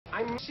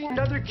I'm seeing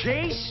another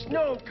case?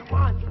 No, come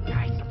on.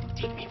 Guys,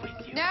 take me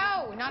with you.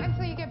 No, not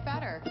until you get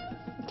better.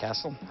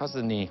 Castle, how's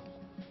the knee?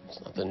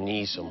 It's not the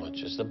knee so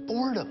much as the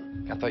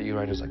boredom. I thought you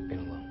writers like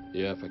being alone.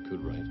 Yeah, if I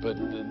could write. But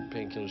the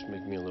painkillers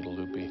make me a little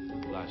loopy.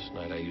 Last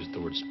night I used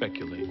the word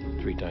speculate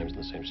 3 times in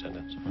the same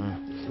sentence.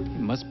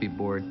 You must be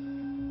bored.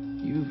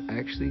 You've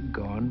actually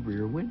gone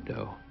rear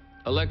window.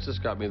 Alexis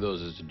got me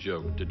those as a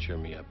joke to cheer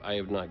me up. I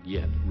have not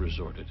yet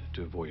resorted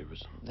to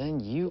voyeurism. Then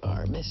you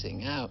are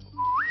missing out.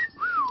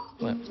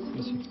 What?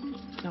 Missing?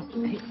 No,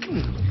 hey.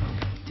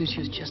 Dude, she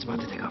was just about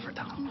to take off her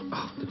towel.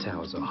 Oh, the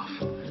towel is off.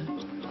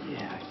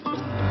 Yeah.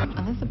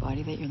 Unless the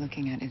body that you're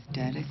looking at is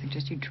dead, I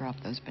suggest you drop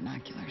those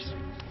binoculars.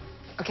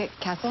 Okay,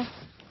 Castle,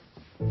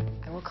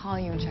 I will call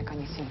you and check on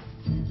you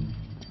soon.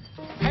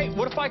 Hey,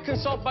 what if I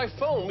consult by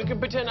phone? We can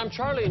pretend I'm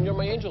Charlie and you're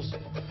my angel.